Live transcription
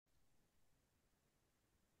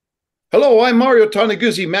Hello, I'm Mario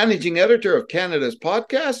Toneguzzi, Managing Editor of Canada's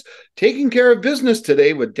Podcast, taking care of business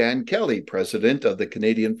today with Dan Kelly, President of the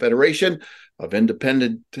Canadian Federation of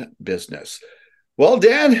Independent Business. Well,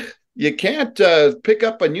 Dan, you can't pick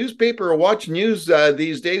up a newspaper or watch news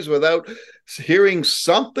these days without hearing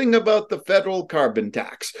something about the federal carbon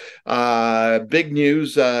tax. Big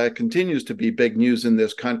news, continues to be big news in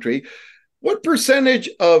this country. What percentage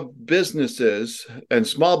of businesses and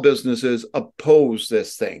small businesses oppose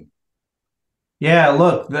this thing? Yeah,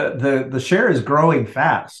 look, the share is growing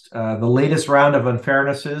fast. The latest round of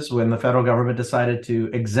unfairnesses when the federal government decided to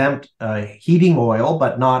exempt heating oil,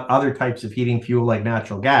 but not other types of heating fuel like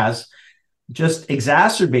natural gas, just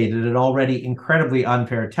exacerbated an already incredibly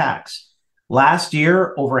unfair tax. Last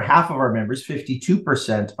year, over half of our members,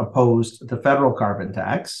 52%, opposed the federal carbon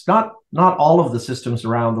tax. Not all of the systems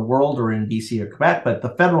around the world or in BC or Quebec, but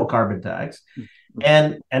the federal carbon tax.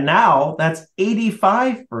 And now that's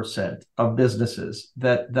 85% of businesses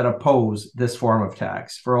that oppose this form of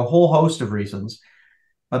tax for a whole host of reasons.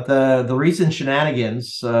 But the recent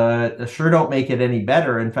shenanigans sure don't make it any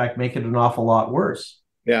better. In fact, make it an awful lot worse.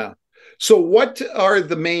 Yeah. So, what are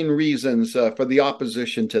the main reasons for the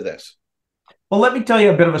opposition to this? Well, let me tell you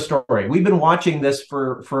a bit of a story. We've been watching this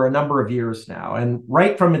for a number of years now, and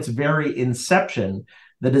right from its very inception,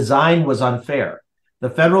 the design was unfair. The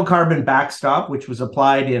federal carbon backstop, which was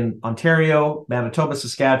applied in Ontario, Manitoba,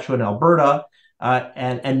 Saskatchewan, Alberta,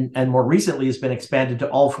 and more recently has been expanded to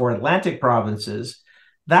all four Atlantic provinces,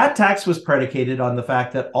 that tax was predicated on the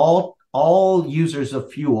fact that all users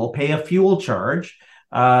of fuel pay a fuel charge,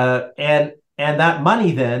 and that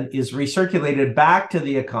money then is recirculated back to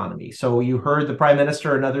the economy. So you heard the Prime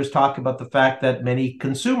Minister and others talk about the fact that many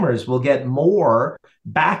consumers will get more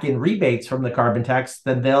back in rebates from the carbon tax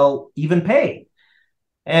than they'll even pay.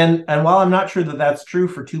 And while I'm not sure that that's true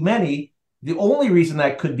for too many, the only reason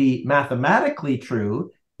that could be mathematically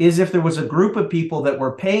true is if there was a group of people that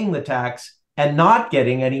were paying the tax and not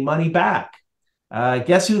getting any money back.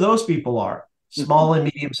 Guess who those people are? Small and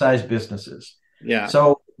medium-sized businesses. Yeah.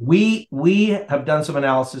 So we have done some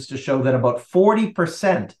analysis to show that about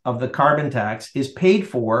 40% of the carbon tax is paid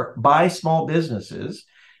for by small businesses,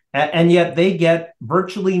 and yet they get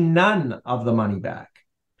virtually none of the money back.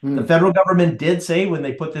 The federal government did say when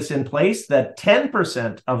they put this in place that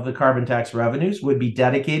 10% of the carbon tax revenues would be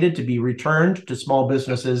dedicated to be returned to small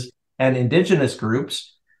businesses and Indigenous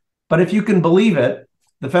groups. But if you can believe it,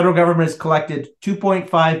 the federal government has collected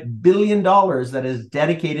 $2.5 billion that is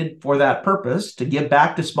dedicated for that purpose to give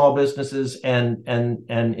back to small businesses and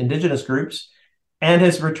Indigenous groups, and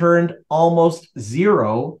has returned almost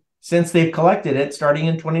zero since they've collected it starting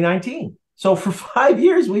in 2019. So for 4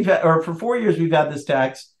 years, we've had this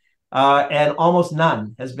tax, and almost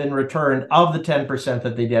none has been returned of the 10%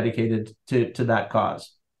 that they dedicated to that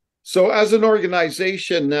cause. So, as an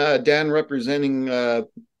organization, Dan, representing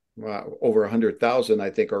over 100,000, I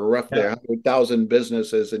think, or roughly 100,000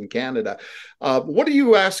 businesses in Canada, what are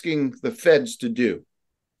you asking the feds to do?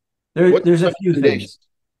 There's a few things.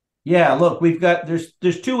 Yeah, look,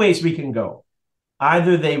 there's two ways we can go.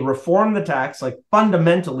 Either they reform the tax, like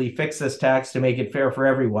fundamentally fix this tax to make it fair for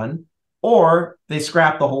everyone, or they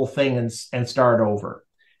scrap the whole thing and start over.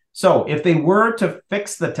 So if they were to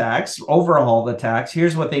fix the tax, overhaul the tax,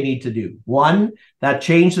 here's what they need to do. One, that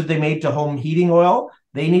change that they made to home heating oil,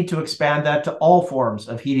 they need to expand that to all forms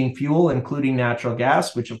of heating fuel, including natural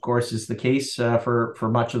gas, which of course is the case for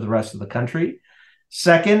much of the rest of the country.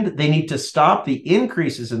 Second, they need to stop the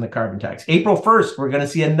increases in the carbon tax. April 1st, we're going to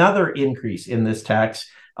see another increase in this tax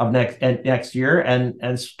of next year, and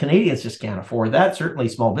Canadians just can't afford that. Certainly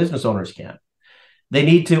small business owners can't. They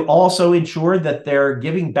need to also ensure that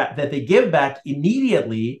they give back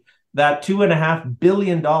immediately that $2.5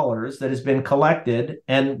 billion that has been collected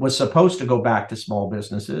and was supposed to go back to small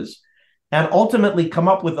businesses, and ultimately come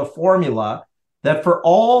up with a formula that for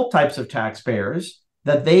all types of taxpayers,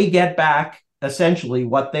 that they get back essentially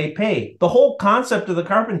what they pay. The whole concept of the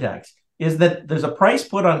carbon tax is that there's a price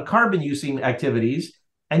put on carbon using activities,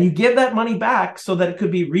 and you give that money back so that it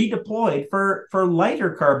could be redeployed for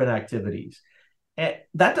lighter carbon activities. And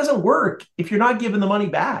that doesn't work if you're not giving the money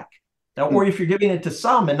back, or if you're giving it to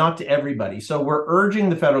some and not to everybody. So we're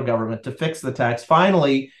urging the federal government to fix the tax.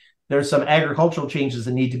 Finally, there's some agricultural changes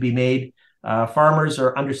that need to be made. Farmers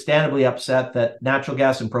are understandably upset that natural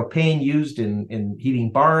gas and propane used in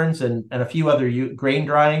heating barns and a few other grain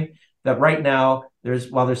drying, that right now,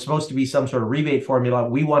 while there's supposed to be some sort of rebate formula,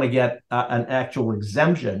 we want to get an actual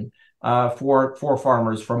exemption for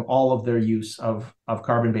farmers from all of their use of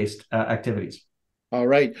carbon-based activities. All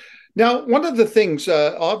right. Now, one of the things,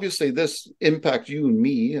 obviously, this impacts you and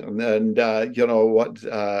me, and you know what,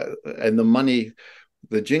 and the money,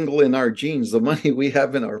 the jingle in our jeans, the money we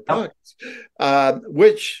have in our Yep. pockets,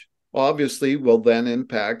 which obviously will then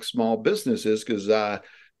impact small businesses because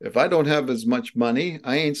if I don't have as much money,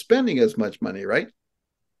 I ain't spending as much money, right?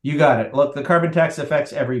 You got it. Look, the carbon tax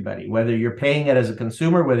affects everybody, whether you're paying it as a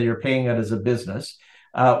consumer, whether you're paying it as a business.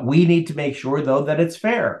 We need to make sure, though, that it's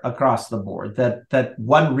fair across the board. That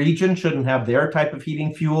one region shouldn't have their type of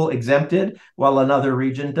heating fuel exempted, while another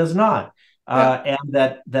region does not, Yeah.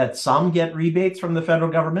 and that some get rebates from the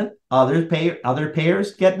federal government, other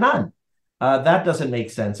payers get none. That doesn't make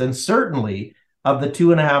sense. And certainly, of the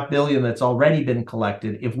 2.5 billion that's already been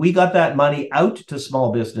collected, if we got that money out to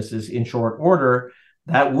small businesses in short order,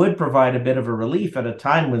 that would provide a bit of a relief at a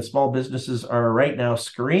time when small businesses are right now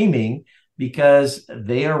screaming because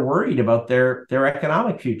they are worried about their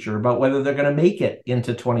economic future, about whether they're going to make it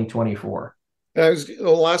into 2024. The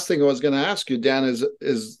last thing I was going to ask you, Dan,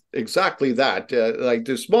 is exactly that. Like,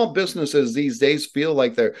 do small businesses these days feel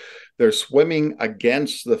like they're swimming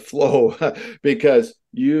against the flow because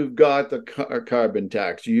you've got the carbon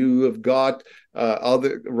tax, you have got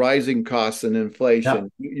other rising costs and Yeah.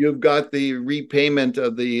 inflation, you've got the repayment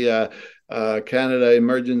of the Canada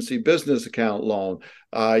Emergency Business Account loan,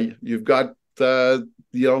 you've got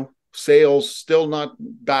sales still not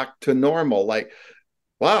back to normal. Like,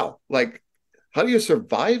 wow, like how do you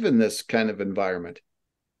survive in this kind of environment?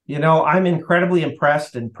 I'm incredibly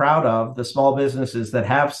impressed and proud of the small businesses that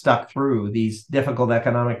have stuck through these difficult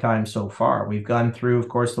economic times so far. We've gone through, of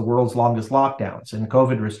course, the world's longest lockdowns and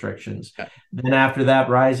COVID restrictions. Yeah. Then, after that,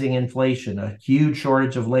 rising inflation, a huge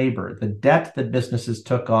shortage of labor, the debt that businesses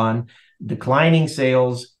took on, declining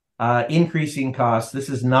sales, increasing costs. This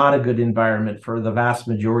is not a good environment for the vast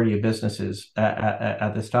majority of businesses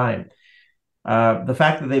at this time. The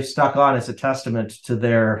fact that they've stuck on is a testament to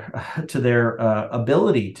their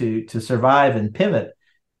ability to survive and pivot.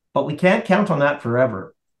 But we can't count on that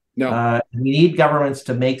forever. No. We need governments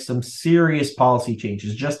to make some serious policy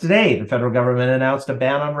changes. Just today, the federal government announced a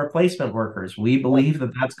ban on replacement workers. We believe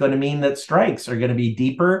that that's going to mean that strikes are going to be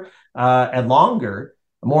deeper and longer,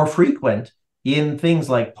 more frequent in things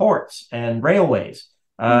like ports and railways,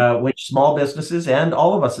 which small businesses and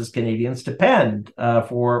all of us as Canadians depend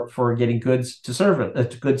for getting goods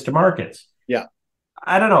to goods to markets. Yeah.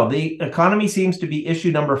 I don't know. The economy seems to be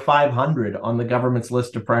issue number 500 on the government's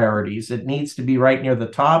list of priorities. It needs to be right near the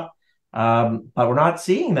top, but we're not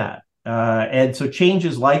seeing that. And so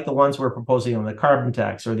changes like the ones we're proposing on the carbon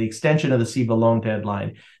tax or the extension of the CEBA loan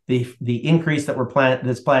deadline, the increase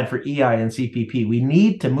that's planned for EI and CPP, we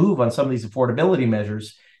need to move on some of these affordability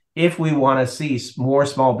measures if we want to see more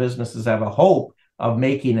small businesses have a hope of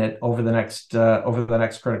making it over the next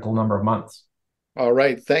critical number of months. All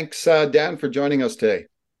right. Thanks, Dan, for joining us today.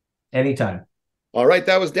 Anytime. All right.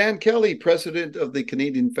 That was Dan Kelly, president of the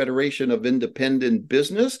Canadian Federation of Independent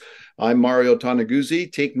Business. I'm Mario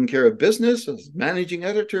Toneguzzi, taking care of business as managing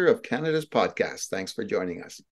editor of Canada's podcast. Thanks for joining us.